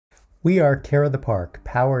We are Care of the Park,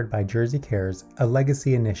 powered by Jersey Cares, a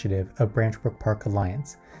legacy initiative of Brook Park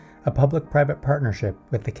Alliance, a public-private partnership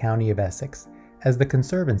with the County of Essex. As the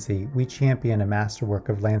Conservancy, we champion a masterwork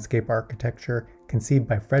of landscape architecture conceived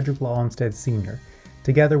by Frederick Law Olmsted Sr.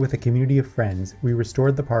 Together with a community of friends, we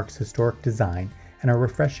restored the park's historic design and are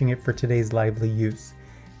refreshing it for today's lively use.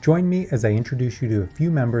 Join me as I introduce you to a few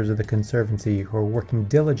members of the Conservancy who are working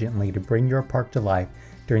diligently to bring your park to life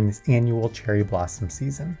during this annual cherry blossom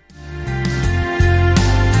season.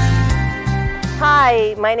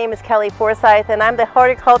 Hi, my name is Kelly Forsyth and I'm the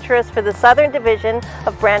horticulturist for the Southern Division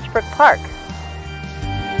of Brook Park.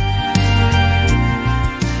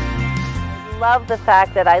 I love the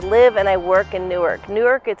fact that I live and I work in Newark.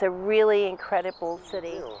 Newark is a really incredible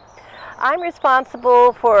city. I'm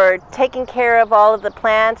responsible for taking care of all of the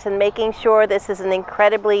plants and making sure this is an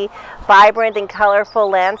incredibly vibrant and colorful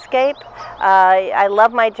landscape. I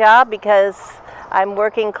love my job because I'm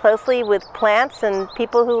working closely with plants and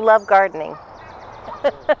people who love gardening.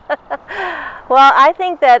 Well, I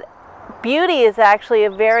think that beauty is actually a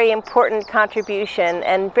very important contribution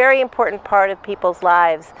and very important part of people's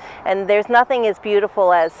lives. And there's nothing as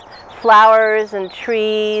beautiful as flowers and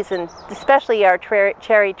trees, and especially our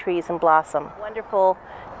cherry trees and blossom. Wonderful,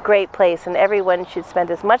 great place, and everyone should spend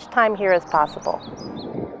as much time here as possible.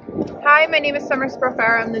 Hi, my name is Summer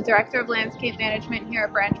Sprofara. I'm the Director of Landscape Management here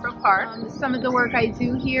at Brook Park. Some of the work I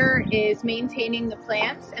do here is maintaining the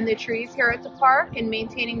plants and the trees here at the park and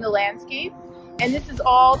maintaining the landscape. And this is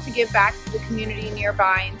all to give back to the community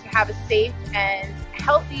nearby and to have a safe and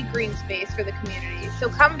healthy green space for the community. So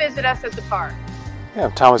come visit us at the park. Yeah,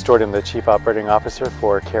 I'm Thomas Jordan, the Chief Operating Officer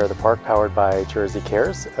for Care of the Park, powered by Jersey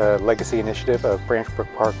Cares, a legacy initiative of Brook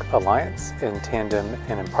Park Alliance in tandem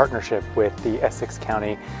and in partnership with the Essex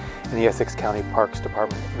County and the Essex County Parks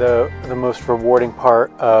Department. The most rewarding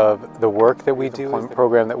part of the work that we do is the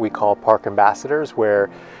program that we call Park Ambassadors, where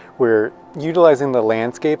we're utilizing the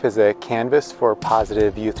landscape as a canvas for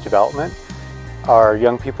positive youth development. Our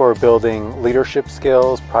young people are building leadership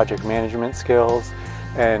skills, project management skills,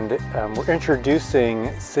 and we're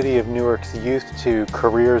introducing City of Newark's youth to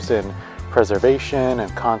careers in preservation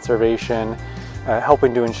and conservation,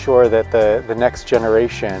 helping to ensure that the next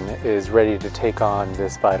generation is ready to take on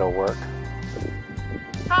this vital work.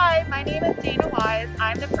 Hi, my name is Dana Wise.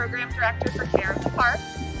 I'm the Program Director for Care of the Park,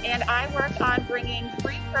 and I work on bringing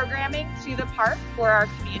free programming to the park for our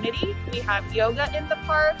community. We have yoga in the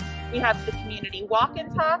park. We have the community walk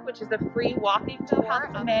and talk, which is a free walking tour.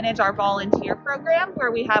 We manage our volunteer program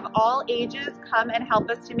where we have all ages come and help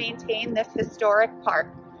us to maintain this historic park.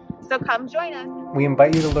 So come join us. We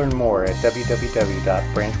invite you to learn more at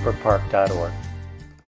www.branchbrookpark.org.